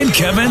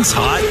Kevin's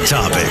Hot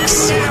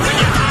Topics.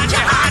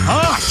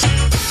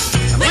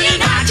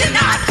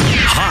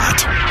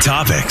 Hot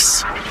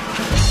Topics.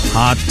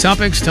 Hot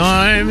Topics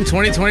time.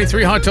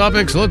 2023 Hot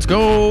Topics. Let's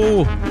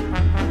go.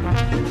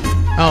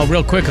 Oh,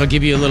 real quick, I'll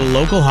give you a little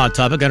local hot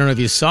topic. I don't know if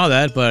you saw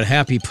that, but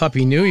happy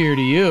Puppy New Year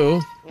to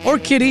you. Or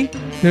Kitty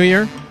New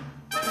Year.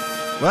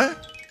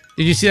 What?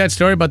 Did you see that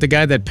story about the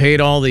guy that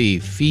paid all the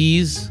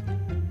fees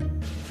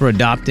for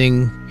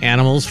adopting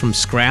animals from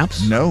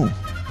scraps? No.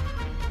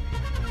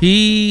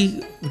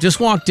 He just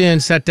walked in,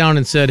 sat down,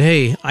 and said,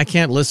 hey, I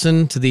can't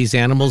listen to these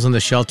animals in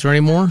the shelter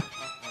anymore.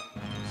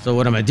 So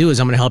what I'm going to do is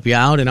I'm going to help you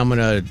out, and I'm going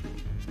to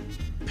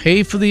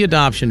pay for the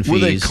adoption fees. Were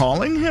they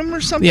calling him or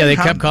something? Yeah, they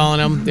kept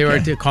calling him. They were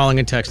calling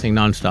and texting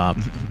nonstop.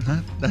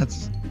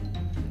 That's...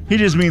 He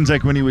just means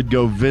like when he would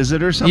go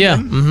visit or something? Yeah.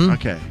 Mm-hmm.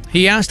 Okay.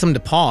 He asked them to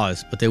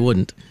pause, but they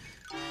wouldn't.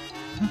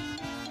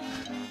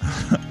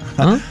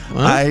 Huh?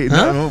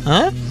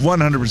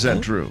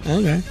 100% true.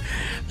 Okay.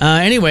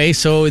 Anyway,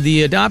 so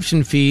the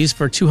adoption fees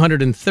for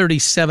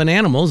 237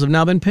 animals have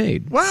now been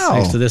paid. Wow.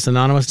 Thanks to this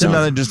anonymous So donor.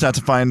 now they just have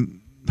to find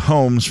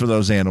homes for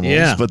those animals,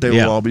 Yeah, but they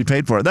will all be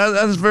paid for.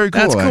 That is very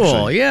cool. That's cool.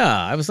 Actually.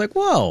 Yeah. I was like,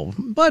 whoa,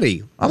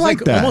 buddy. I like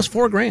that. Almost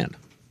 $4,000.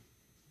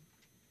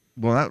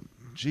 Well,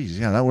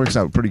 that works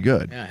out pretty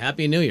good. Yeah.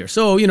 Happy New Year.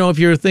 So, if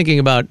you're thinking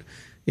about,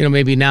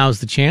 maybe now's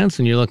the chance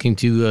and you're looking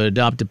to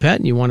adopt a pet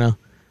and you want to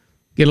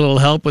get a little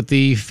help with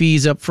the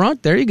fees up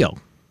front, there you go.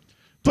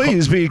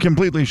 Please be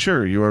completely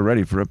sure you are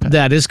ready for a pet.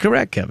 That is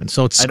correct, Kevin.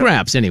 So it's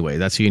scraps anyway.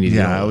 That's who you need to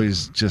Yeah, know. I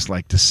always just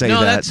like to say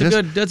No, that. that's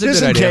a good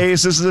just idea. in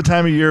case this is a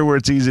time of year where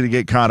it's easy to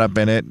get caught up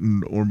in it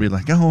or be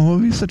like, oh, it'll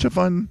be such a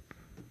fun.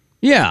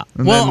 Yeah.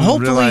 And well, then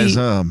hopefully. realize,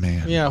 oh,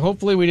 man. Yeah,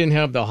 hopefully we didn't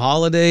have the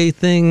holiday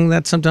thing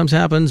that sometimes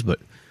happens, but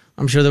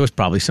I'm sure there was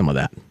probably some of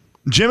that.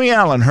 Jimmy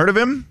Allen, heard of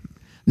him?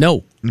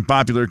 No.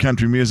 Popular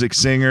country music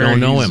singer.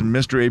 Don't know He's him.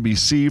 Mr.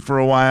 ABC for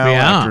a while.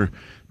 Yeah. After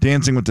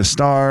Dancing with the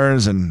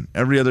Stars and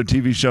every other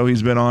TV show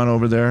he's been on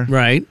over there.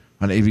 Right.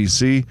 On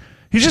ABC.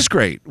 He's just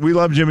great. We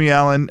love Jimmy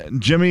Allen.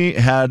 Jimmy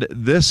had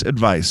this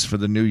advice for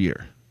the new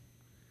year.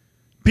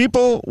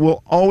 People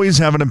will always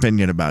have an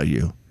opinion about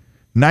you.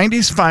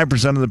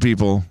 95% of the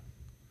people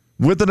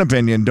with an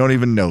opinion don't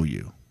even know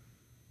you.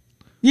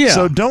 Yeah.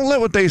 So don't let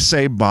what they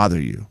say bother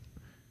you.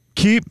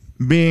 Keep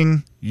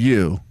being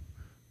you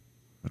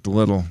with the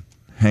little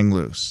hang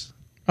loose.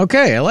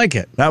 Okay, I like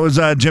it. That was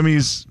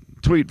Jimmy's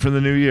tweet for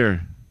the new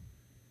year.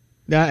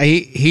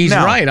 He's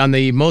Now, right on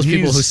the most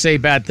people who say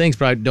bad things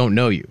but don't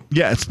know you.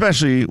 Yeah,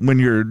 especially when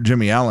you're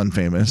Jimmy Allen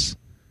famous.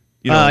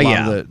 A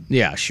lot of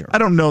yeah, sure. I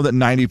don't know that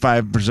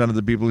 95% of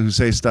the people who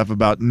say stuff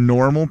about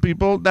normal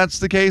people, that's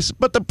the case,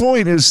 but the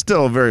point is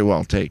still very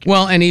well taken.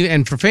 Well,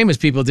 and for famous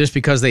people, just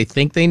because they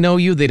think they know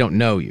you, they don't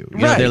know you.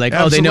 Right, They're like,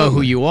 absolutely. they know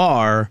who you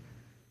are.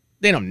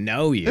 They don't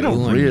know you. They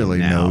don't really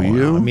know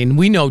you. I mean,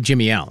 we know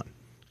Jimmy Allen.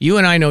 You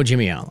and I know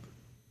Jimmy Allen.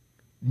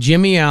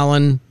 Jimmy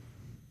Allen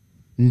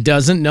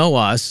doesn't know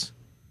us,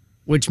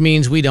 which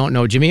means we don't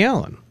know Jimmy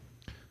Allen.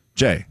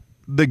 Jay,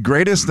 the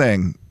greatest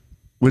thing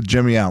with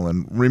Jimmy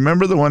Allen,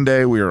 remember the one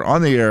day we were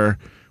on the air,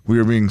 we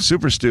were being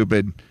super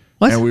stupid,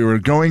 and we were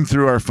going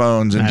through our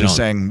phones and just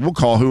saying, we'll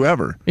call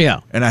whoever.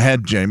 Yeah. And I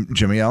had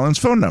Jimmy Allen's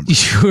phone number.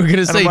 You were going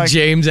to say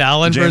James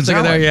Allen for a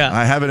second there? Yeah.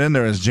 I have it in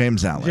there as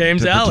James Allen.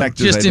 James to Allen. protect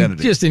his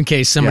identity. Just in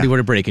case somebody were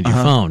to break into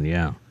your phone,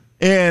 yeah.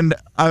 And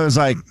I was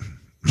like,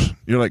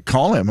 you're like,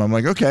 call him. I'm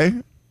like, okay.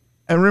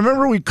 And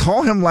remember, we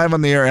call him live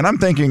on the air, and I'm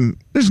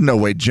thinking, there's no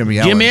way Jimmy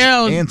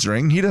Allen's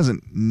answering. He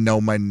doesn't know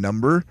my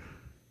number.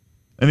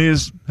 And he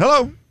is,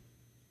 hello.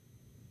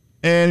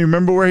 And you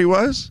remember where he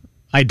was?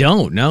 I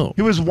don't know.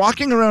 He was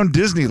walking around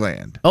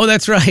Disneyland. Oh,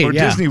 that's right. Or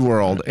Disney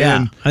World. Yeah,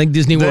 and I think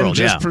Disney then World,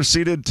 just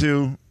proceeded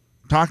to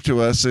talk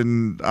to us,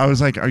 and I was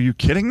like, are you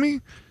kidding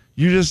me?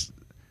 You just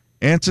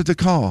answered the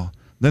call.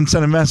 Then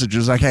sent a message. It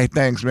was like, hey,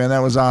 thanks, man. That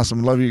was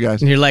awesome. Love you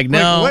guys. And you're like,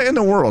 no. What in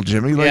the world,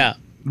 Jimmy? Like,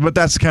 but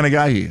that's the kind of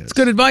guy he is. It's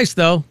good advice,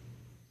 though.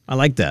 I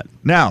like that.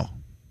 Now,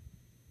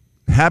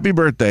 happy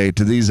birthday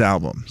to these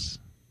albums.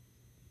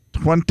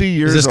 20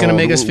 years old. Is this going to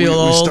make us feel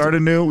old?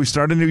 We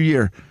start a new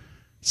year.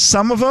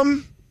 Some of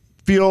them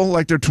feel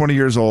like they're 20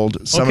 years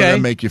old. Some of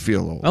them make you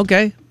feel old.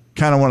 Okay.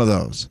 Kind of one of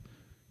those.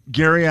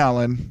 Gary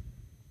Allen,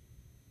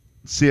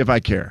 See If I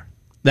Care.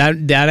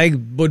 That I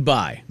would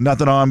buy.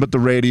 Nothing on but the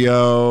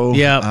radio.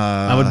 Yeah,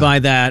 I would buy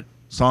that.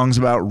 Songs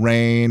about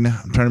rain. I'm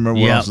trying to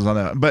remember what else is on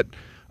that. But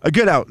a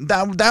good out.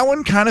 That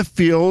one kind of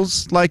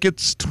feels like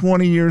it's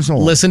 20 years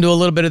old. Listen to a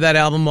little bit of that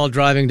album while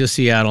driving to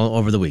Seattle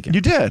over the weekend.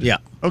 You did? Yeah.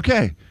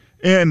 Okay.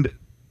 And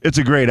it's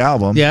a great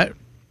album. Yeah,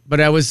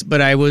 but I was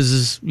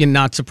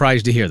not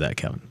surprised to hear that,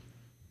 Kevin.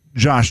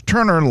 Josh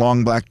Turner,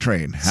 Long Black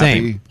Train.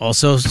 Same.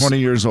 Also 20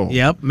 years old.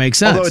 Yep, makes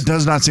sense. Although it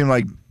does not seem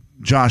like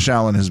Josh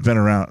Allen has been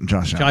around.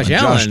 Josh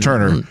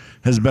Turner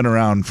has been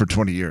around for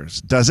 20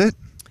 years. Does it?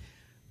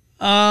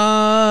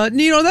 That's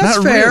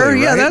not fair.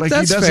 Really, right? Yeah, like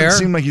that's he doesn't fair.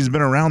 seem like he's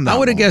been around that I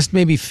would have long. guessed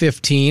maybe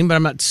 15, but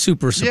I'm not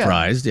super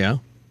surprised. Yeah.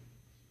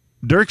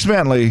 Dirk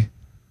Bentley.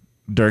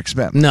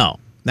 No,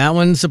 that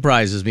one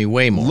surprises me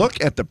way more.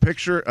 Look at the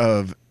picture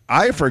of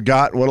I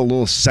forgot what a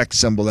little sex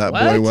symbol that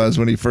boy was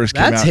when he first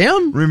came out. That's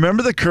him?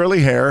 Remember the curly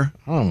hair?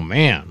 Oh,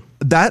 man.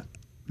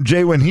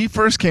 Jay, when he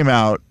first came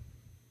out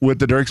with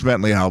the Dierks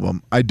Bentley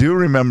album, I do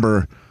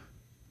remember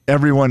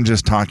everyone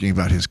just talking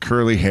about his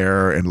curly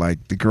hair and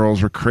like the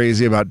girls were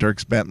crazy about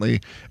Dierks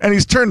Bentley. And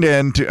he's turned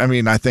into, I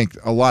mean, I think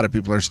a lot of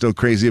people are still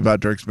crazy about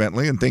Dierks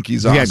Bentley and think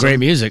he's awesome. Yeah, great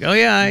music. Oh,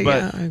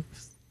 yeah.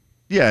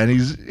 Yeah, and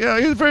he's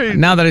very...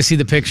 Now that I see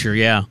the picture,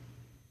 yeah.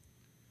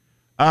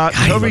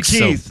 Toby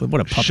Keith, what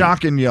a puppy.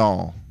 Shocking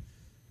Y'all.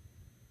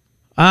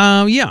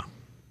 Yeah.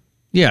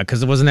 Yeah,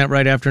 because wasn't that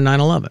right after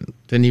 9/11?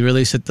 Didn't he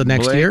release it the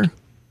next year?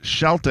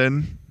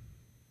 Shelton,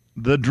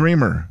 The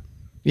Dreamer.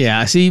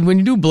 Yeah, see, when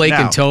you do Blake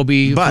and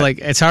Toby, like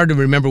it's hard to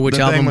remember which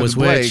album was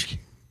which.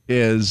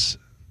 Is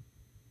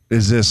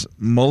this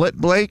mullet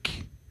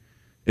Blake?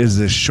 Is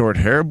this short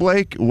hair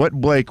Blake? What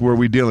Blake were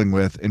we dealing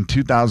with in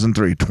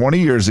 2003, 20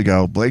 years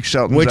ago? Blake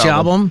Shelton's which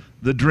album?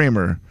 The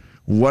Dreamer.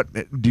 What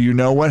do you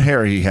know what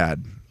hair he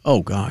had?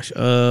 Oh gosh,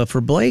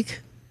 for Blake,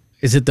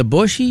 is it the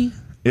bushy?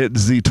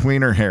 It's the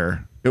tweener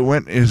hair.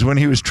 Is when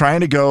he was trying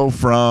to go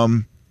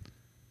from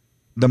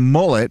the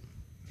mullet,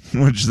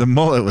 which the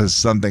mullet was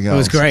something else. It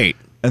was great.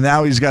 And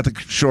now he's got the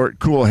short,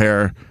 cool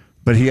hair,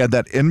 but he had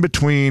that in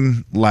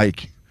between,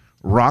 like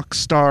rock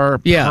star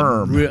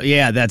perm.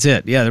 Yeah, that's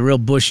it. Yeah, the real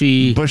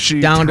bushy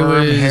down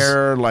to his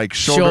hair, like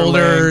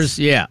shoulders.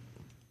 Yeah.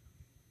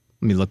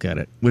 Let me look at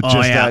it. With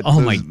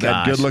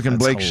that good-looking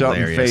Blake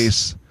Shelton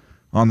face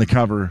on the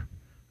cover.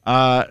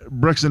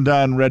 Brooks and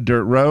Dunn, Red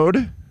Dirt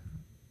Road.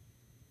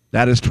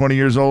 That is 20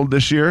 years old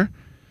this year.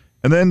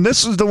 And then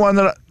this is the one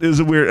that is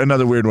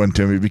another weird one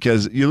to me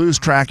because you lose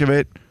track of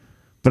it,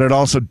 but it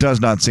also does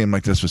not seem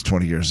like this was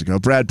 20 years ago.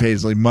 Brad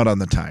Paisley, Mud on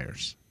the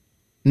Tires.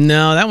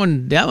 No, that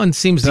one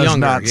seems younger. Does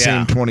not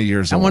seem 20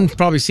 years old. That one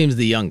probably seems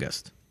the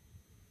youngest.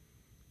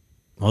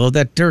 Although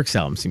that Dierks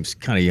album seems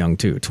kind of young,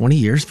 too. 20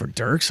 years for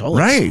Dierks?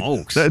 Holy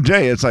smokes.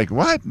 Jay, it's like,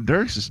 what?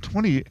 Dierks is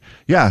 20.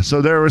 Yeah,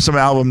 so there were some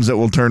albums that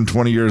will turn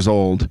 20 years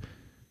old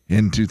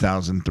in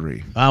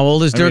 2003. How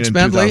old is Dierks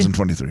Bentley?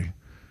 2023.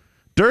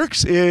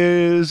 Dierks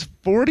is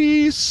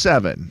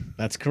 47.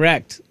 That's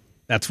correct.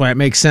 That's why it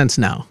makes sense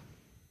now.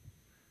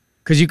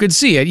 Because you could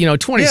see it.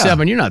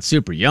 27, You're not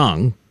super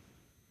young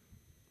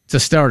to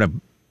start a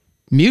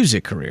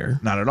music career.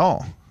 Not at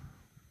all.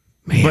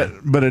 Man.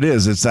 But it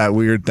is. It's that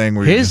weird thing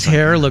where his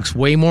hair looks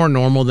way more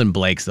normal than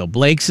Blake's, though.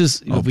 Blake's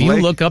is, if you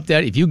look up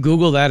if you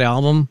Google that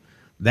album,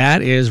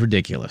 that is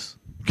ridiculous.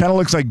 Kind of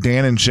looks like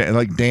Dan and Shay,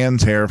 like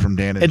Dan's hair from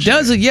Dan and Shay. It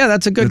does. Yeah,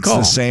 that's a good call.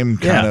 It's the same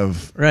kind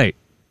of. Right.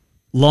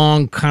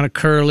 Long, kind of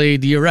curly.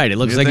 You're right. It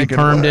looks like he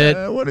permed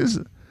it. What is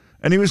it?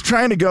 And he was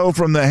trying to go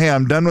from the, hey,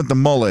 I'm done with the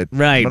mullet.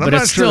 Right, but I'm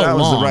not it's sure still that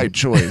long. was the right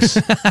choice.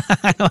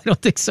 I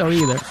don't think so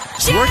either.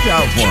 It worked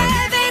out for him.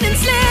 Kevin and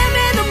Slim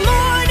in the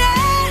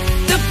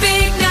morning. The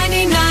big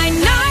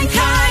 99.9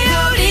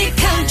 Coyote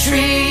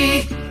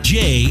Country.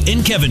 Jay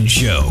and Kevin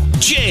Show.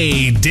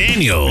 Jay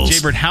Daniels.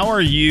 Jaybird, how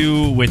are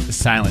you with the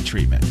silent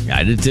treatment?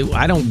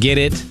 I don't get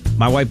it.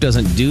 My wife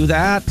doesn't do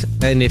that,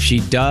 and if she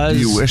does... Do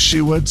you wish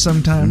she would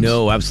sometimes?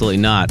 No, absolutely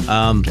not.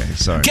 Okay,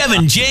 sorry.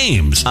 Kevin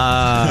James.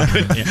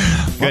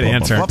 Good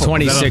answer.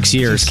 26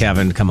 years,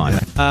 Kevin. Come on.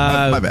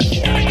 My bad.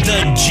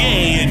 The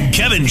Jay and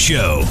Kevin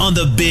Show on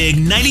the big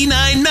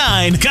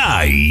 99.9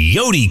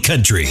 Coyote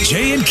Country.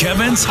 Jay and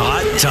Kevin's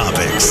Hot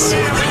Topics.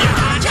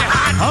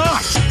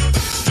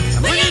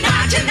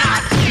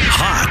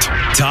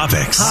 Hot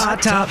Topics. Hot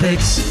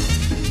Topics.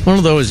 One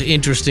of those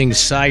interesting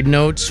side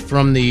notes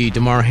from the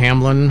DeMar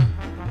Hamlin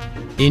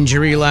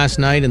injury last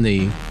night in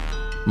the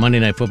Monday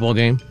Night Football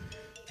game.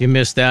 If you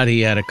missed that,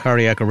 he had a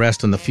cardiac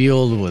arrest on the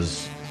field,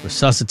 was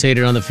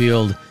resuscitated on the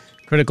field,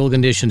 critical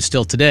condition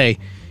still today.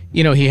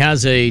 He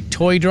has a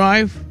toy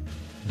drive.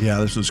 Yeah,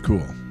 this was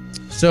cool.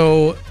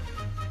 So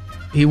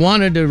he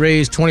wanted to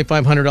raise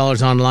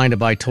 $2,500 online to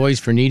buy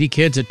toys for needy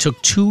kids. It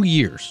took 2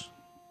 years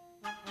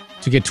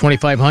to get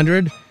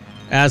 $2,500.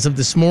 As of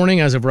this morning,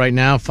 as of right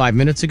now, 5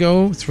 minutes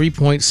ago,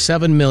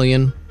 $3.7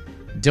 million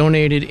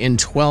donated in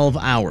 12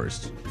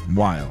 hours.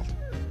 Wild.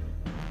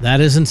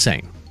 That is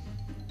insane.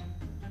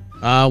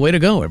 Way to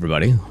go,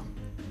 everybody.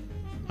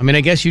 I mean, I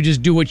guess you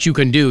just do what you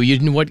can do.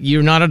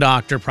 You're not a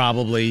doctor,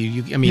 probably.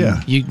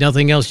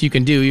 Nothing else you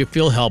can do. You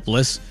feel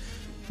helpless,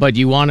 but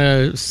you want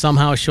to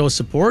somehow show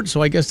support.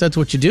 So I guess that's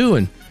what you do.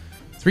 And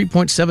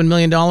 $3.7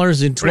 million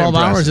in 12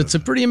 hours. It's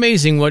a pretty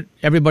amazing what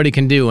everybody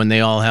can do, and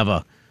they all have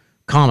a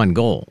common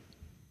goal.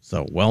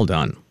 So well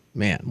done.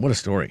 Man, what a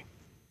story.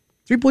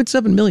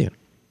 $3.7 million.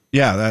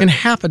 Yeah. In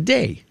half a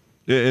day.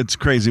 It's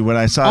crazy. When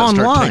I saw it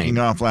start taking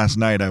off last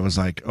night, I was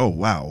like, oh,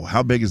 wow,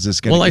 how big is this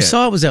going to get? Well, I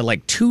saw it was at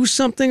like 2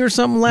 something or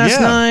something last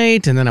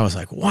night, and then I was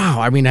like, wow.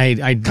 I mean, I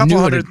couple knew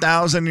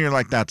 100,000, you're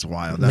like, that's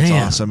wild. That's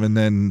awesome. And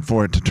then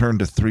for it to turn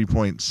to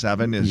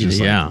 3.7 is just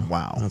like,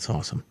 wow. That's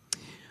awesome.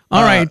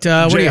 All right,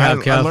 what do you have,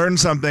 Kev? I learned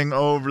something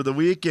over the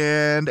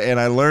weekend, and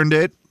I learned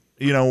it,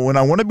 when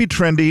I want to be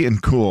trendy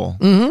and cool.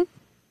 Mm-hmm.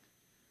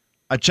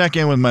 I check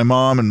in with my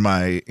mom and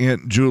my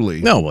Aunt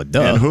Julie. No, well,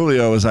 duh. And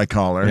Julio, as I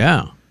call her.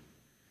 Yeah.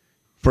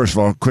 First of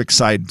all, quick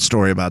side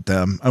story about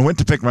them. I went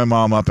to pick my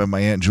mom up at my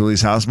Aunt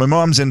Julie's house. My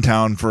mom's in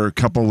town for a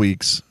couple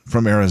weeks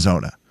from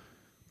Arizona,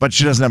 but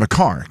she doesn't have a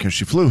car because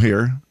she flew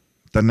here.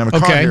 Doesn't have a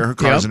car here. Her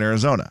car's in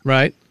Arizona.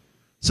 Right.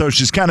 So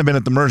she's kind of been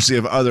at the mercy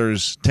of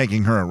others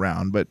taking her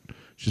around, but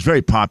she's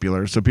very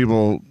popular, so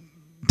people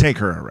take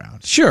her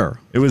around. Sure.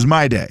 It was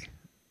my day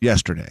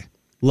yesterday.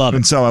 Love it.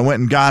 And so I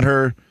went and got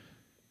her,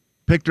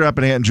 picked her up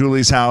at Aunt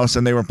Julie's house,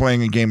 and they were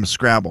playing a game of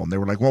Scrabble. And they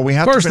were like, well, we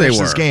have to finish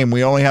this game.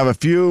 We only have a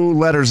few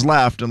letters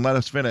left, and let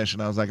us finish.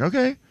 And I was like,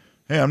 okay.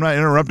 Hey, I'm not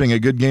interrupting a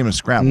good game of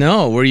Scrabble.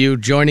 No. Were you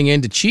joining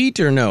in to cheat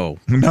or no?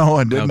 No,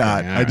 I did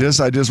not. I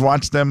just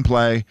watched them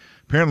play.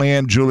 Apparently,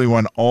 Aunt Julie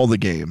won all the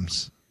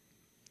games.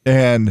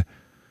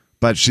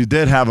 But she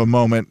did have a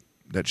moment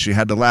that she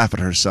had to laugh at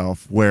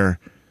herself where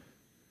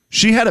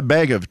she had a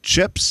bag of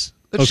chips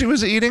that she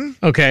was eating.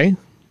 Okay.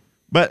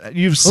 But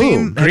you've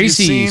seen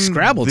greasy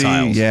Scrabble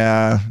tiles.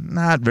 Yeah,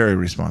 not very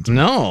responsible.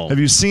 No. Have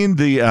you seen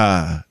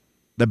the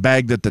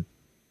bag that the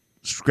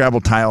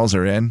Scrabble tiles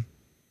are in?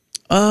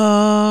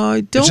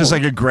 I don't. It's just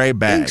like a gray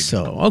bag. Think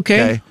so.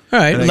 Okay. All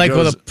right. Like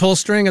with a pull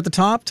string at the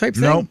top type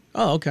thing? Nope.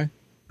 Oh, okay.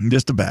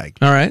 Just a bag.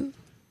 All right.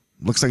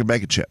 Looks like a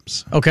bag of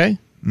chips. Okay.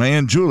 My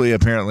Aunt Julie,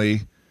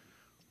 apparently,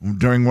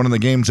 during one of the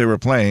games they were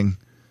playing,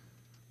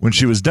 when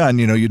she was done,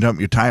 you dump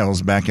your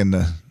tiles back in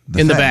the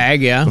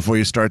bag, yeah, before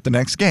you start the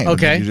next game.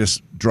 Okay. You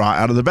just draw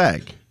out of the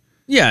bag.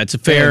 Yeah, it's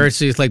fair.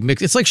 It's like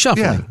mix. It's like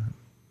shuffling. Yeah.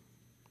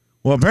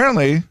 Well,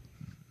 apparently,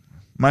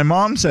 my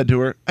mom said to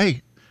her,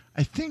 "Hey,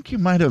 I think you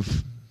might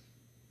have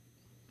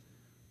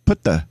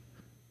put the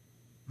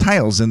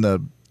tiles in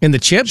the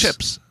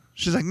chips."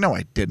 She's like, "No,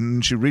 I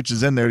didn't." She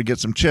reaches in there to get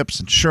some chips,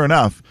 and sure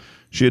enough,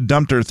 she had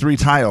dumped her 3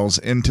 tiles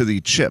into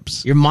the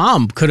chips. Your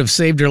mom could have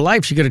saved her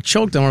life. She could have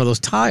choked on one of those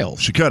tiles.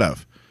 She could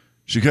have.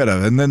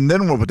 And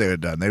then what would they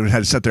have done? They would have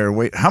had to sit there and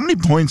wait. How many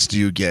points do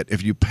you get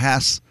if you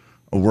pass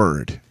a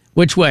word?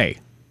 Which way?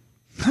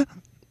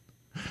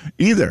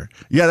 Either.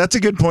 Yeah, that's a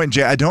good point,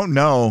 Jay. I don't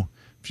know.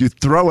 If you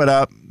throw it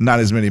up, not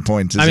as many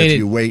points as if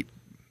you wait.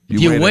 If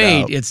you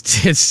wait,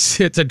 it's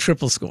a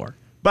triple score.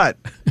 But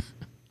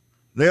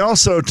they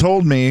also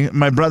told me,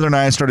 my brother and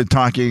I started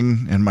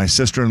talking, and my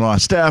sister-in-law,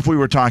 Steph, we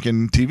were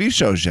talking TV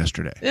shows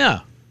yesterday. Yeah.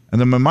 And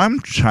then my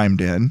mom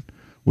chimed in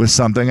with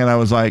something, and I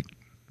was like,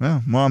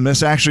 well, Mom,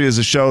 this actually is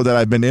a show that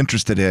I've been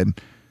interested in.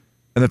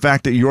 And the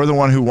fact that you're the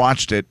one who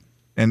watched it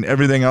and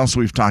everything else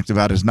we've talked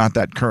about is not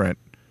that current.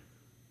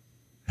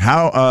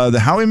 The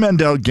Howie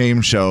Mandel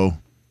game show,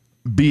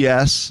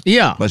 BS.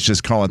 Yeah. Let's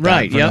just call it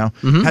that for now.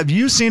 Mm-hmm. Have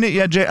you seen it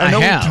yet, Jay? I know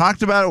we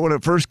talked about it when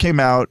it first came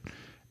out,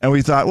 and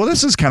we thought, well,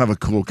 this is kind of a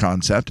cool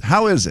concept.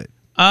 How is it?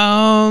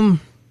 I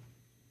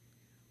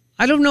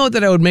don't know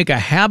that I would make a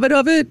habit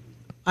of it.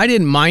 I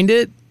didn't mind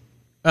it.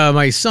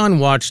 My son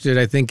watched it,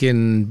 I think,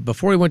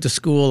 before he went to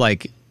school,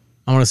 like,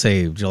 I want to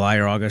say July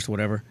or August,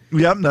 whatever.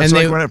 Yep, that's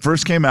when it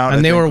first came out.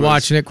 And they were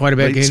watching it quite a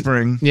bit. Late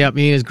spring. Yep,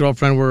 me and his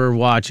girlfriend were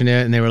watching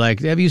it, and they were like,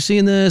 have you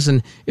seen this?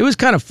 And it was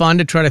kind of fun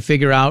to try to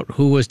figure out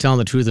who was telling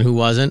the truth and who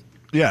wasn't.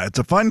 Yeah, it's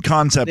a fun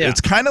concept. Yeah. It's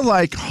kind of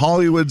like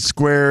Hollywood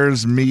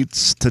Squares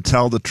meets To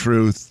Tell the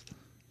Truth.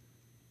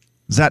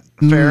 Is that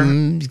fair?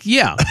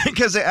 Yeah.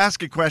 Because they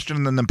ask a question,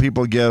 and then the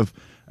people give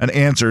an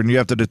answer, and you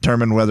have to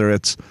determine whether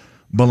it's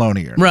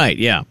baloney or not. Right,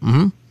 yeah.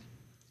 Mm-hmm.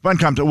 Fun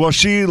concept. Well,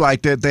 she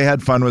liked it. They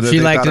had fun with it.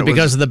 She liked it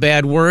because of the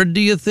bad word,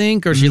 do you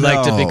think? Or she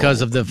liked it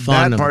because of the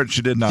fun? That part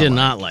she did not Did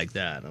not like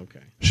that, okay.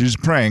 She's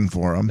praying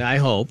for him. I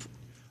hope.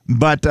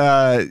 But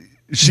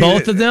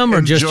both of them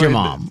or just your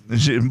mom?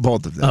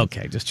 Both of them.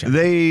 Okay, just checking.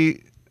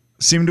 They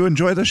seem to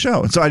enjoy the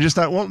show. So I just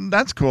thought, well,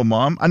 that's cool,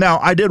 Mom. Now,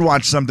 I did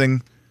watch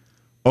something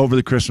over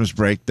the Christmas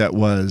break that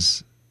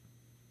was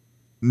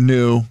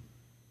new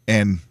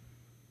and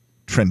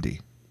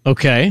trendy.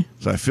 Okay.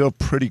 So I feel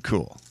pretty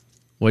cool.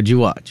 What'd you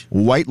watch?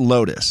 White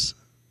Lotus.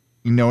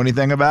 You know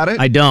anything about it?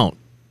 I don't.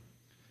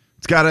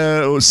 It's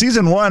got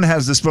season 1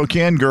 has the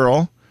Spokane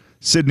girl,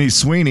 Sydney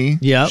Sweeney.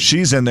 Yeah.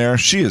 She's in there.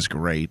 She is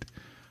great.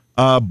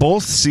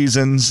 Both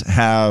seasons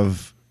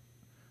have,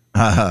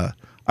 I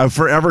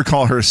forever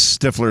call her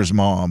Stifler's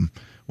mom,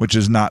 which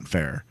is not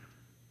fair.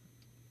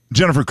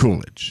 Jennifer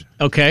Coolidge.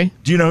 Okay.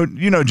 Do you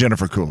know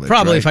Jennifer Coolidge?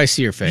 Probably, right? if I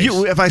see her face.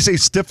 If I say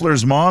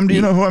Stifler's mom, do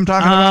you know who I'm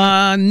talking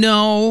about?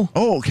 No.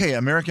 Oh, okay.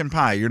 American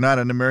Pie. You're not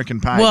an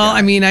American Pie guy.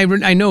 I mean,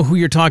 I know who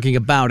you're talking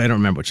about. I don't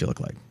remember what she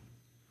looked like.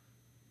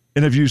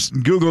 And if you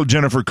Google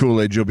Jennifer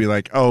Coolidge, you'll be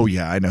like, oh,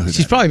 yeah, I know who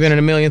She's probably been in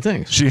a million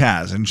things. She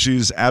has, and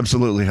she's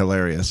absolutely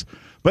hilarious.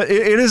 But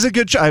it is a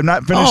good show. I've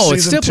not finished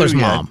season 2 Stifler's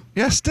yet. mom.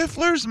 Yeah,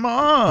 Stifler's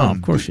mom. Oh,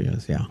 of course she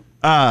is,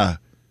 yeah.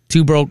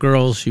 Two Broke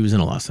Girls. She was in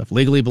a lot of stuff.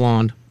 Legally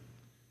Blonde.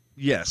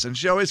 Yes, and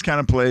she always kind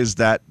of plays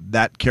that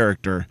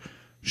character.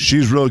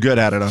 She's real good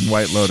at it on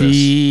White Lotus.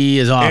 She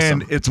is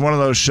awesome. And it's one of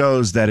those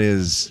shows that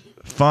is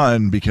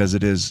fun because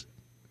it's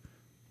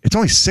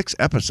only 6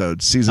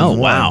 episodes, season 1.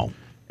 Oh, wow.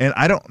 And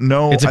I don't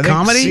know. It's a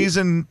comedy?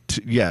 Season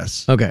 2,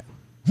 yes. Okay.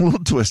 A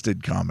little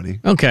twisted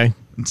comedy. Okay.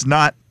 It's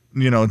not,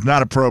 it's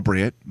not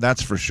appropriate.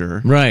 That's for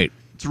sure. Right.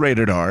 It's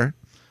rated R.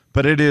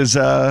 But it is,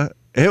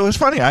 it was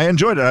funny. I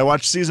enjoyed it. I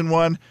watched season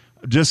 1.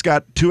 Just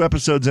got 2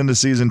 episodes into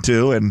season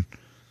 2, and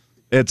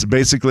it's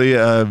basically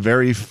a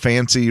very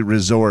fancy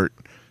resort.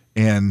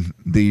 And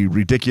the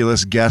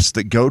ridiculous guests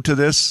that go to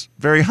this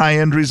very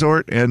high-end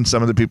resort and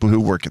some of the people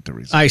who work at the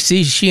resort. I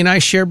see she and I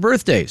share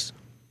birthdays.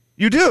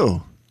 You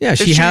do? Yeah,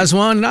 she has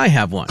one and I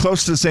have one.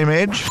 Close to the same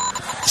age?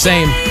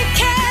 Same.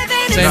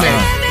 Same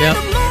age. Yep.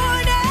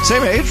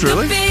 Same age,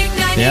 really?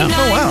 Yeah.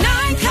 Oh, wow.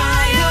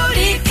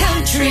 Coyote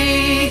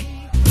Country.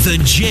 The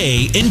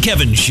Jay and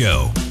Kevin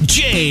Show.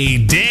 Jay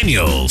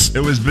Daniels. It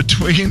was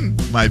between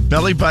my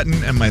belly button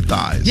and my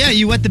thighs. Yeah,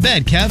 you wet the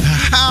bed, Kev.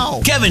 How?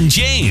 Kevin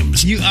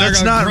James. You are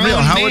That's a not grown real.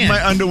 How man. would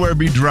my underwear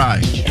be dry?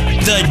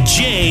 The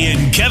Jay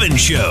and Kevin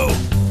Show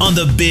on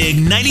the Big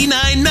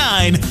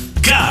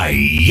 99.9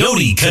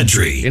 Coyote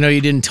Country. You know,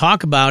 you didn't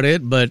talk about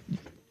it, but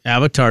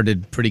Avatar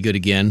did pretty good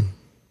again.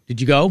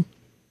 Did you go?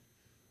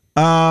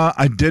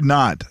 I did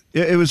not.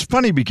 It was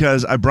funny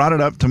because I brought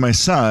it up to my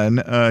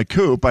son,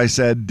 Coop. I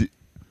said,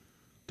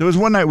 there was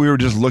one night we were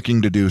just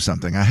looking to do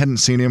something. I hadn't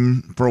seen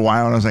him for a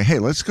while, and I was like, hey,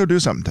 let's go do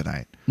something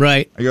tonight.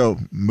 Right. I go,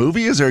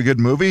 movie? Is there a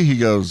good movie? He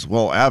goes,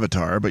 well,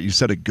 Avatar, but you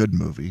said a good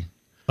movie.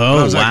 Oh,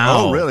 I was wow.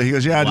 like, oh, really? He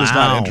goes, yeah, I'm just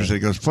not Wow. interested. He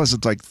goes, plus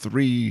it's like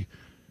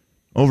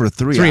over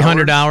 3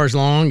 300 hours. hours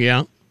long,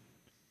 yeah.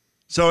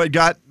 So it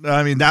got,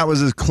 that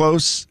was as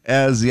close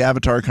as the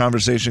Avatar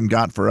conversation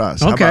got for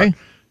us. Okay.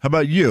 How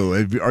about you?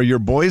 Are your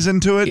boys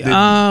into it?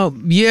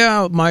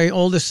 Yeah, my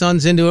oldest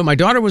son's into it. My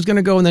daughter was going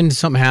to go, and then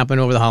something happened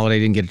over the holiday.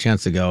 Didn't get a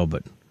chance to go,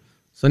 but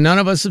so none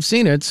of us have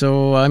seen it.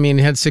 So it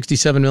had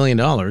 $67 million,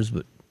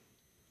 but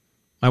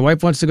my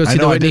wife wants to go see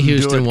the Whitney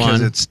Houston one.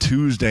 Because it's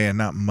Tuesday and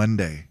not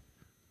Monday.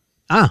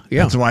 Ah,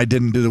 yeah. That's why I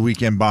didn't do the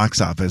weekend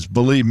box office.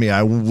 Believe me,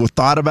 I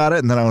thought about it,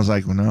 and then I was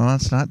like, well, no,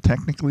 it's not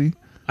technically.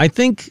 I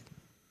think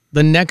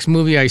the next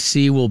movie I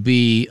see will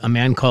be A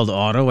Man Called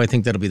Otto. I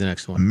think that'll be the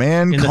next one. A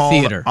Man in Called the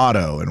theater.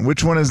 Otto. And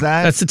which one is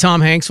that? That's the Tom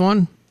Hanks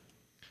one.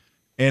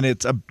 And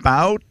it's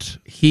about...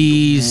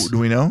 Do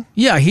we know?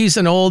 Yeah, he's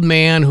an old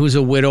man who's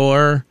a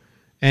widower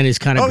and is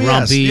kind of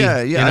grumpy. Yes.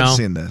 Yeah, you know? I've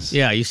seen this.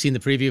 Yeah, you've seen the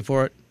preview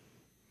for it?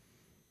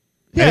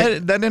 Yeah,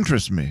 that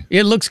interests me.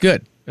 It looks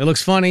good. It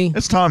looks funny.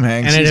 It's Tom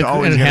Hanks. He's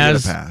always going to get a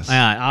pass.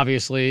 Yeah,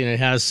 obviously, and it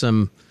has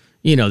some,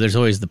 there's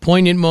always the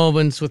poignant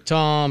moments with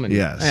Tom. And,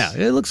 yes.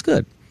 Yeah, it looks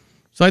good.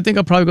 So I think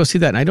I'll probably go see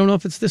that. And I don't know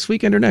if it's this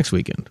weekend or next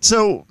weekend.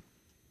 So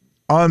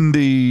on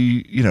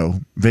the,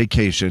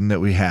 vacation that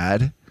we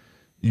had,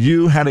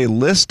 you had a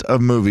list of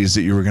movies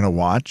that you were going to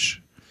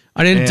watch.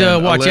 I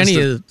didn't watch any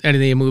of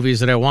the movies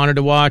that I wanted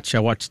to watch. I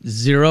watched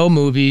 0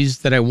 movies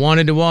that I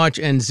wanted to watch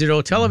and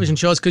 0 television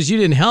shows because you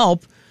didn't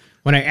help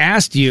when I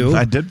asked you.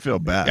 I did feel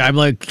bad. I'm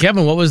like,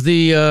 Kevin, what was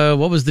the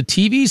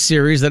TV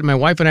series that my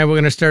wife and I were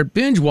going to start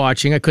binge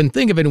watching? I couldn't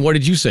think of it. And what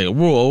did you say?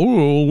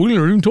 Whoa, we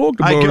never even talked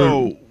about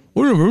it.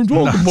 We never even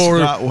talked about it.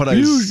 That's not what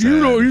I said.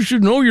 You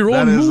should know your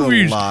own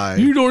movies. A lie.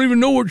 You don't even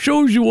know what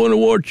shows you want to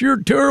watch. You're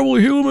a terrible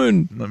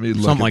human. Let me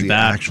look Something at like the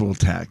that. actual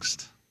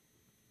text.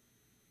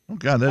 Oh,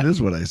 God, that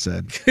is what I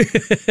said.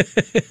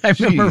 I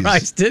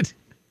memorized it.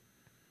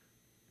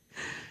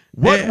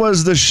 What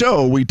was the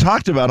show we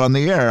talked about on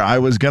the air I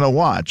was going to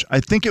watch? I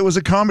think it was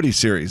a comedy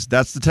series.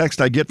 That's the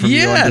text I get from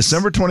you on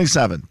December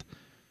 27th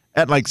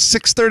at like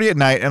 6:30 at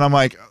night. And I'm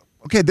like,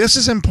 okay, this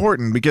is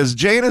important because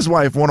Jay and his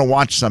wife want to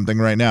watch something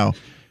right now.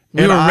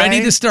 We were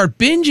ready to start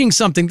binging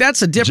something.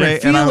 That's a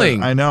different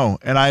feeling. I know.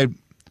 And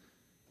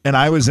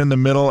I was in the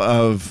middle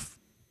of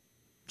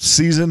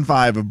season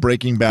 5 of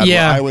Breaking Bad.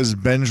 Yeah. Where I was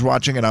binge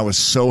watching and I was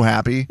so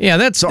happy.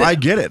 Yeah, I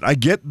get it. I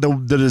get the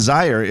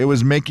desire. It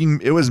was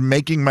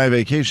making my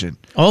vacation.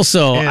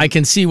 Also, I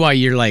can see why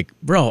you're like,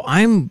 bro,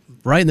 I'm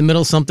right in the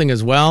middle of something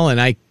as well, and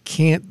I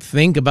can't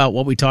think about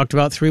what we talked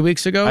about 3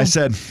 weeks ago. I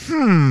said,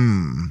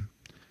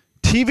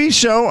 TV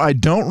show I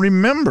don't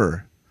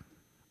remember.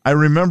 I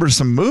remember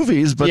some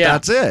movies, but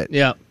that's it.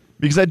 Yeah.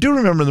 Because I do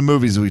remember the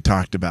movies we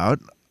talked about,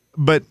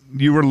 but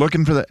you were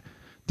looking for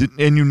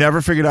and you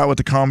never figured out what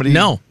the comedy...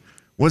 No.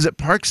 Was it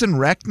Parks and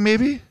Rec,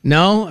 maybe?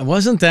 No, it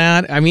wasn't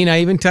that. I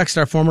even texted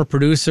our former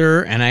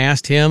producer, and I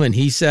asked him, and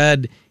he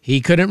said he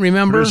couldn't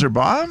remember. Producer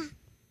Bob?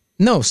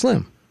 No,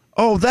 Slim.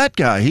 Oh, that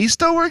guy. He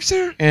still works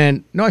here?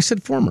 And no, I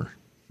said former.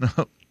 No,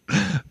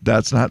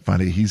 that's not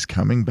funny. He's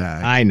coming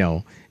back. I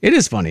know. It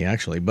is funny,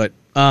 actually, but...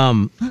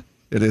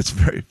 It is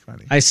very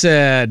funny. I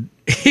said,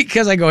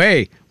 because I go,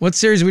 hey, what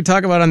series did we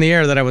talk about on the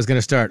air that I was going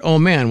to start? Oh,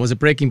 man, was it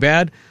Breaking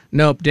Bad?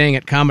 Nope, dang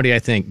it, comedy, I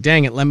think.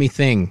 Dang it, let me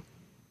think.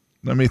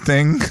 Let me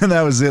think.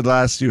 That was it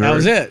last you heard. That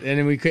was it.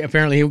 And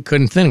apparently he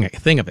couldn't think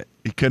of it.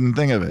 He couldn't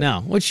think of it.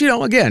 No, which,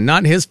 again,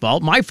 not his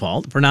fault, my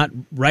fault for not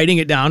writing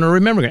it down or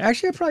remembering it.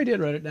 Actually, I probably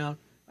did write it down.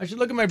 I should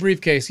look at my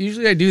briefcase.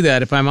 Usually I do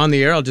that. If I'm on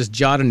the air, I'll just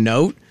jot a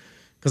note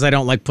because I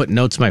don't like putting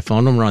notes in my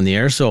phone when we're on the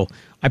air. So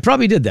I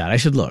probably did that. I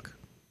should look.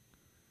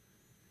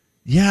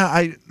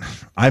 Yeah,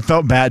 I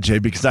felt bad, Jay,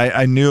 because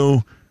I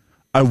knew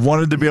I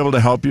wanted to be able to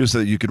help you so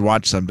that you could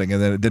watch something,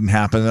 and then it didn't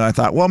happen. And I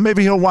thought, well,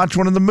 maybe he'll watch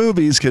one of the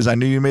movies because I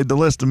knew you made the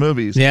list of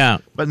movies. Yeah.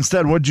 But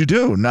instead, what'd you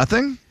do?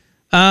 Nothing?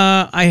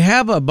 I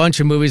have a bunch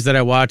of movies that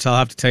I watch. I'll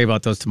have to tell you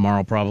about those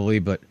tomorrow probably,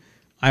 but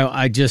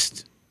I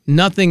just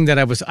Nothing that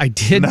I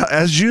did. Now,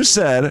 as you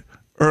said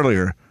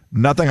earlier,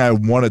 nothing I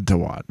wanted to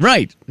watch.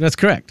 Right. That's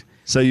correct.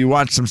 So you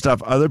watched some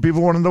stuff other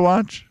people wanted to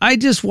watch? I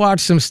just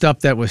watched some stuff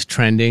that was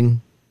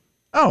trending.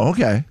 Oh,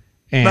 okay.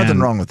 And nothing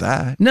wrong with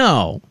that.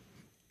 No.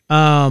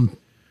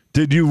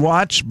 Did you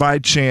watch by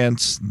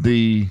chance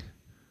the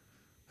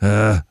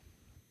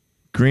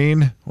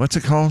green, what's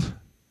it called?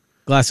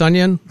 Glass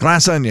onion?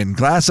 Glass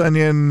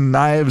onion,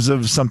 knives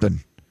of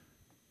something.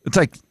 It's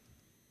like,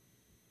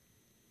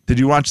 did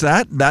you watch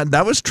that?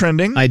 That was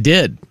trending. I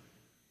did.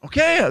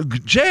 Okay,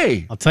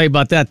 Jay. I'll tell you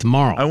about that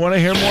tomorrow. I want to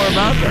hear more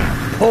about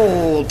that.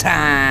 Whole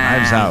time.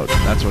 Knives Out.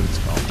 That's what it's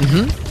called.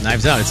 Mm-hmm.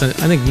 Knives Out. I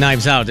think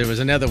Knives Out. There was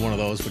another one of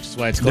those, which is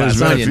why it's Glass There's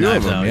been a Onion few of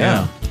Knives them, Out.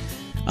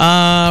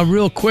 yeah.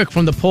 Real quick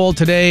from the poll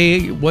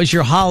today, was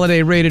your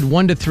holiday rated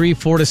 1 to 3,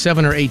 4 to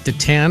 7, or 8 to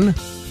 10?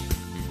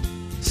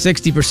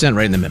 60%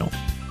 right in the middle.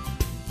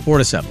 4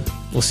 to 7.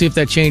 We'll see if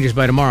that changes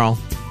by tomorrow.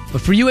 But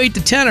for you 8 to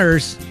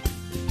 10ers,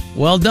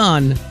 well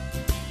done.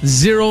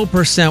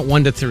 0%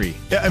 1 to 3.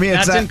 Yeah, I mean,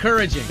 that's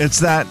encouraging. It's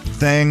that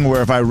thing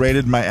where if I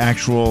rated my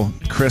actual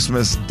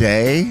Christmas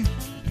day,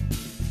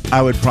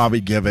 I would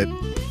probably give it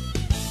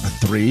a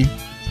 3.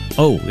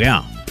 Oh,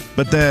 yeah.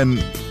 But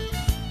then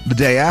the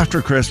day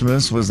after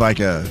Christmas was like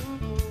a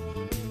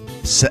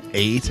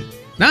 8.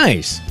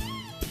 Nice.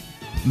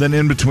 Then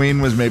in between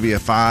was maybe a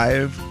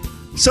 5.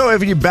 So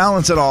if you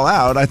balance it all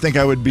out, I think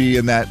I would be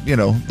in that,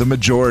 the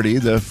majority,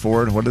 the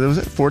 4, what was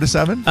it, 4 to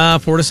 7?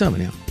 4 to 7,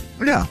 yeah.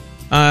 Yeah.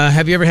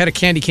 Have you ever had a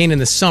candy cane in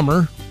the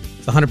summer?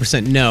 It's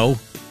 100% no.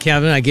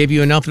 Kevin, I gave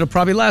you enough. It'll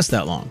probably last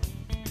that long.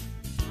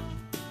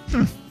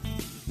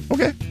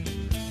 Okay.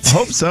 I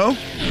hope so.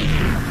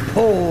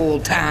 Whole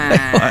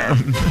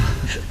time.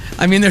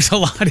 I mean, there's a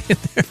lot in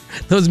there.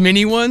 Those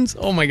mini ones,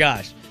 oh my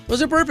gosh.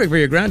 Those are perfect for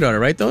your granddaughter,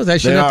 right? Those? I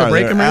shouldn't have to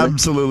break them.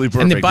 Absolutely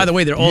perfect. And by the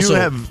way, they're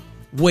also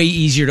way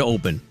easier to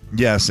open.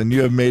 Yes, and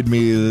you have made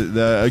me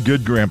a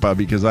good grandpa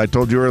because I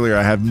told you earlier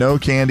I have no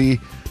candy,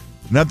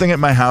 nothing at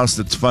my house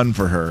that's fun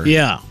for her.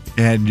 Yeah.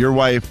 And your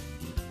wife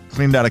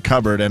cleaned out a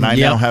cupboard, and I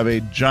now have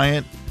a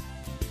giant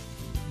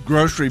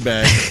grocery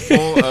bag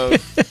full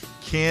of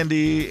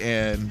candy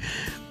and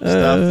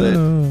stuff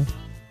that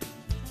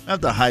I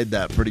have to hide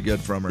that pretty good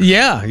from her.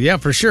 Yeah,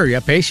 for sure. Yeah,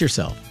 pace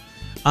yourself.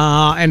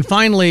 And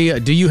finally,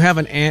 do you have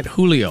an Aunt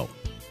Julio?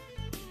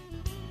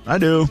 I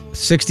do.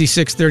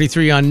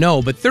 66-33 on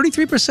no, but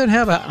 33%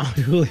 have an Aunt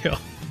Julio.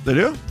 They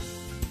do?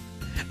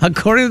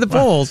 According to the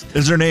polls.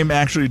 Is her name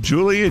actually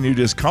Julie and you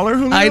just call her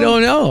Julio? I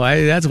don't know.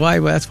 That's why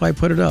I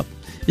put it up.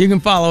 You can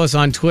follow us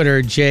on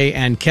Twitter, Jay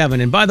and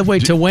Kevin. And by the way,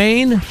 to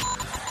Wayne.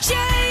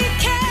 Jay,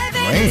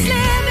 Kevin, Wayne.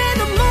 Slim in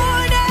the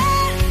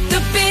morning.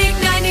 The big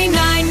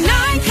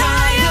 99.9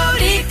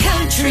 Coyote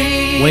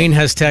Country. Wayne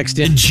has texted.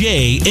 The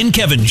Jay and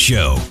Kevin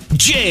Show.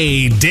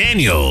 Jay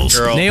Daniels.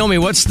 Naomi,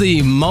 what's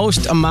the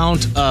most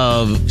amount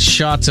of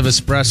shots of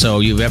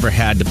espresso you've ever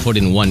had to put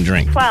in one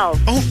drink?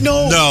 12. Oh,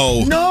 no.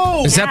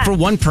 No. Is that for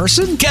one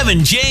person?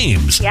 Kevin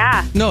James.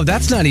 Yeah. No,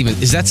 that's not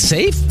even. Is that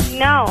safe?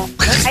 No.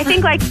 I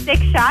think like 6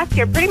 shots,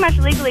 you're pretty much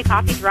legally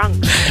coffee drunk.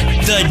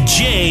 The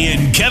Jay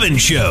and Kevin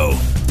Show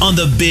on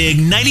the big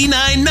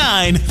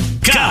 99.9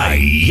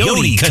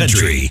 Coyote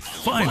Country.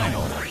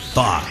 Final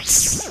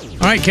thoughts.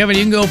 All right, Kevin,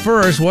 you can go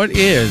first. What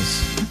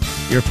is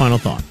your final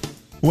thought?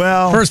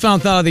 Well, First final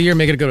thought of the year.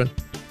 Make it a good one.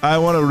 I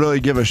want to really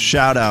give a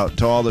shout out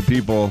to all the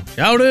people.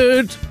 Shout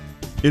it.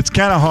 It's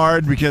kind of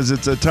hard because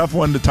it's a tough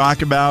one to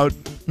talk about.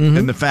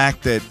 And the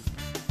fact that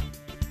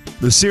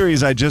the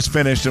series I just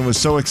finished and was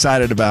so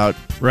excited about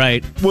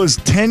Right. was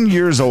 10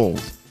 years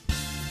old.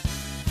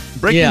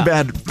 Breaking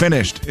Bad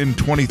finished in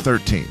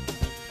 2013.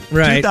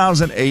 Right.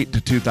 2008 to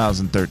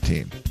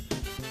 2013.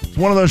 It's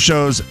one of those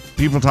shows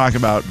people talk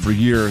about for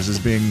years as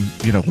being,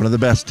 one of the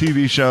best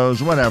TV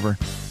shows, whatever.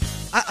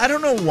 I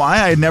don't know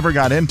why I never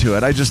got into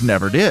it. I just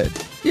never did.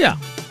 Yeah.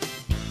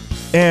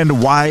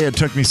 And why it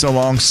took me so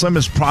long. Slim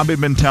has probably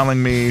been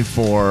telling me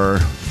for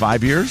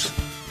 5 years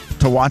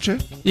to watch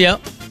it. Yeah.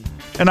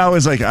 And I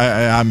was like,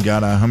 I'm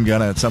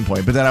gonna at some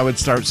point. But then I would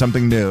start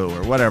something new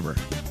or whatever.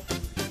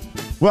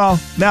 Well,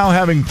 now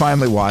having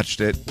finally watched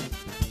it,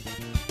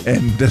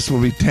 and this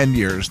will be 10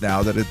 years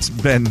now that it's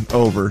been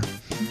over.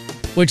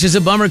 Which is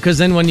a bummer because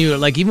then when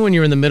you, even when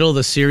you're in the middle of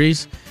the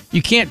series,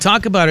 you can't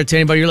talk about it to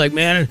anybody. You're like,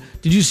 man,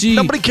 did you see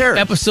Nobody cares.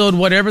 episode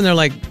whatever? And they're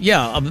like,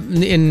 yeah,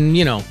 in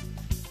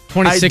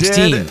 2016.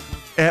 I did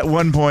at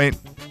one point,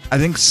 I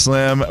think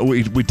Slim,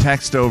 we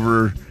text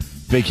over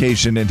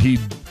vacation and he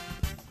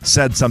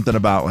said something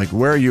about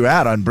where are you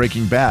at on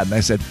Breaking Bad? And I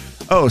said,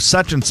 oh,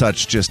 such and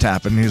such just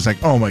happened. And he was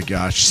like, oh my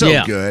gosh,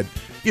 so good.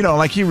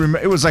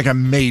 It was like a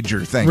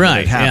major thing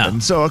that had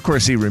happened. So of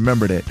course he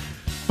remembered it.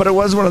 But it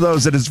was one of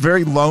those that is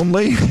very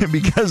lonely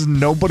because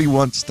nobody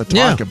wants to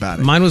talk about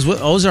it. Mine was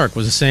with Ozark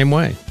was the same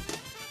way.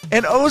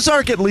 And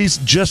Ozark at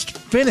least just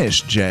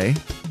finished, Jay.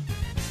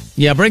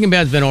 Yeah, Breaking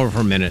Bad's been over for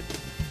a minute.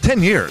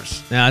 10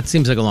 years. Yeah, it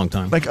seems like a long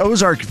time.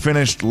 Ozark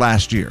finished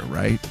last year,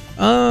 right?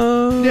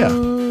 Yeah,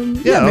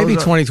 maybe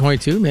Ozark.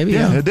 2022, maybe.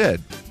 Yeah, it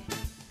did.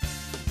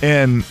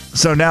 And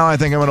So now I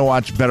think I'm going to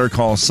watch Better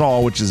Call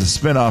Saul, which is a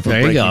spinoff of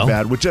Breaking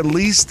Bad, which at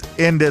least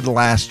ended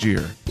last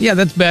year. Yeah,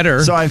 that's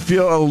better. So I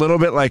feel a little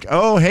bit like,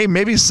 oh, hey,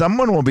 maybe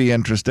someone will be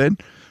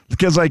interested.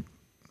 Because, like,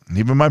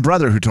 even my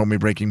brother who told me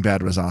Breaking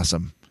Bad was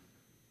awesome,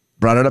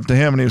 brought it up to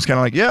him, and he was kind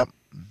of like, yep.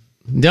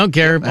 Don't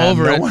care.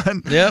 Over it.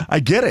 Yep. I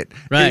get it.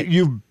 Right.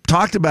 You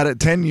talked about it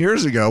 10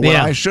 years ago when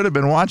I should have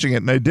been watching it,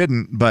 and I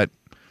didn't. But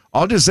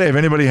I'll just say, if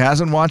anybody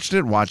hasn't watched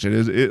it, watch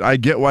it. I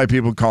get why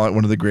people call it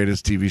one of the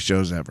greatest TV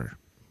shows ever.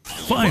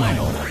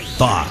 Final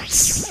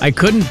thoughts. I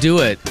couldn't do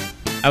it.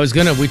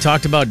 We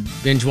talked about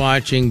binge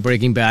watching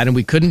Breaking Bad, and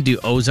we couldn't do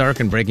Ozark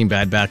and Breaking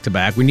Bad back to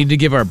back. We need to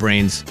give our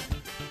brains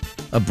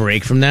a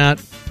break from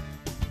that.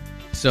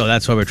 So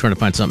that's why we're trying to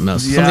find something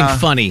else. Yeah. Something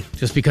funny.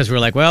 Just because we're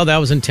like, well, that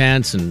was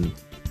intense. And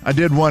I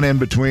did one in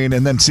between,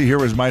 and then here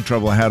was my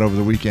trouble I had over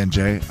the weekend,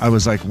 Jay. I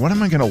was like, what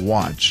am I going to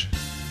watch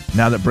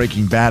now that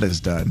Breaking Bad is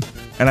done?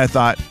 And I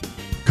thought,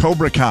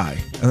 Cobra Kai.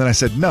 And then I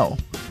said, no.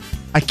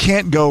 I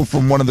can't go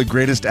from one of the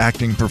greatest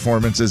acting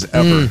performances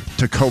ever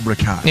to Cobra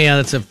Kai. Yeah,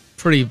 that's a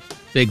pretty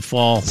big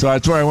fall. So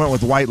that's where I went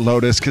with White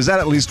Lotus, because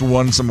that at least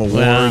won some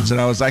awards. And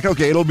I was like,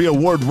 okay, it'll be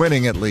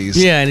award-winning at least.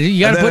 Yeah, and you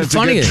got to put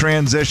funny in it.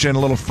 Transition, a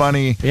little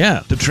funny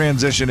to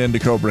transition into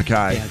Cobra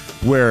Kai,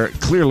 where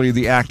clearly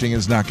the acting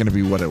is not going to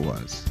be what it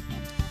was.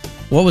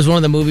 What was one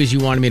of the movies you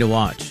wanted me to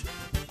watch?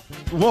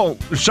 Well,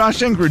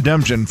 Shawshank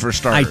Redemption, for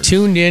starters. I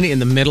tuned in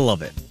the middle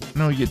of it.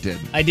 No, you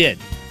didn't. I did.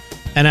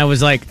 And I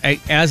was like, I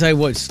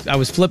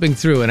was flipping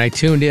through, and I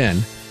tuned in,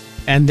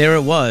 and there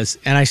it was,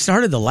 and I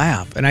started to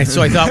laugh, and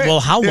so I thought, well,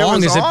 how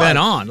long has it been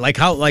on? Like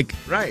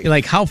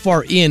how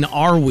far in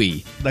are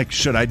we? Like,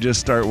 should I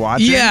just start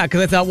watching? Yeah, because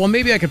I thought, well,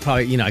 maybe I could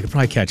probably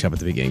catch up at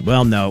the beginning.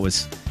 Well, no, it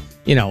was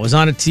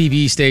on a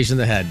TV station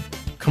that had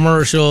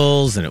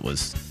commercials, and it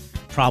was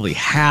probably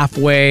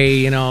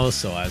halfway,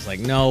 so I was like,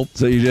 nope.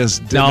 So you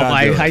just did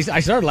not do it. I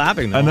started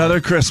laughing, though. Another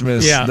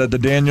Christmas that the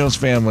Daniels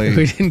family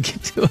we didn't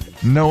get to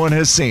it. No one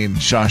has seen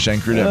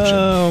Shawshank Redemption.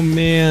 Oh,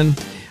 man.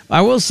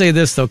 I will say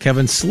this, though,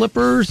 Kevin.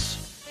 Slippers.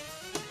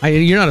 Are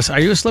you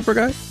a slipper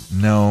guy?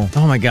 No.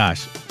 Oh, my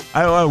gosh.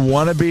 I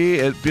want to be.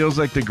 It feels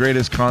like the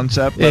greatest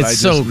concept, but I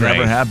just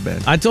never have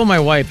been. I told my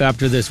wife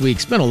after this week,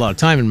 spent a lot of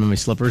time in my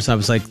slippers. I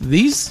was like,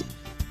 these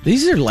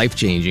are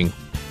life-changing.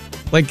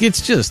 Like,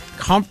 it's just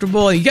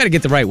comfortable. You got to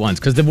get the right ones,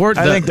 because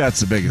I think that's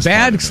the biggest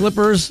bad part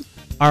slippers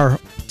are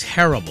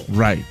terrible.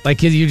 Right. Like,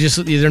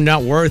 they're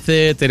not worth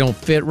it. They don't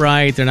fit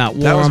right. They're not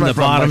warm. That was my the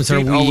bottoms my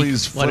feet are weak.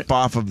 Always flip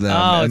off of them,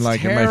 and it's my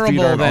feet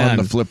aren't then. on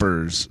the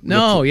flippers.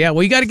 No,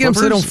 well, you got to get them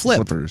so they don't flip.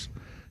 Flippers.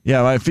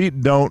 Yeah, my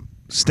feet don't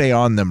stay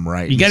on them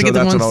right. You got to get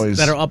the ones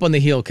that are up on the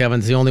heel,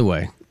 Kevin. It's the only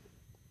way.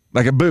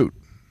 Like a boot.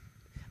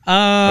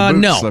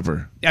 No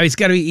slipper. Yeah, it's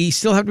got to be. You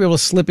still have to be able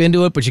to slip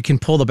into it, but you can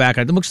pull the back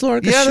out. It looks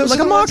like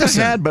a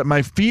moccasin. I had, but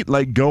my feet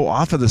go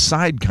off of the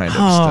side kind of.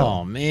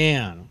 Oh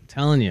man, I'm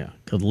telling you,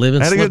 could live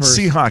in. I had slippers.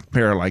 a good Seahawk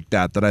pair like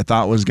that I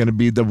thought was going to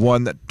be the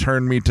one that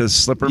turned me to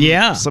slipper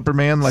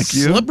man like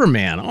you. Slipper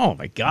man. Oh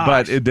my gosh.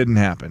 But it didn't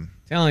happen.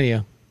 I'm telling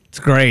you, it's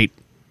great.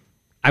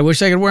 I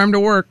wish I could wear them to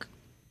work.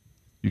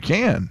 You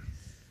can.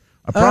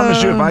 I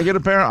promise you, if I get a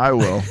pair, I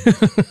will. Jay,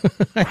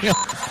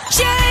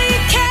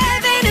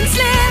 Kevin, and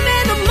Slim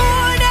in the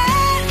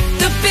morning.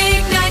 The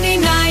big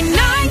 99.9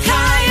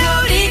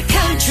 Coyote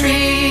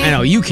Country. I know you.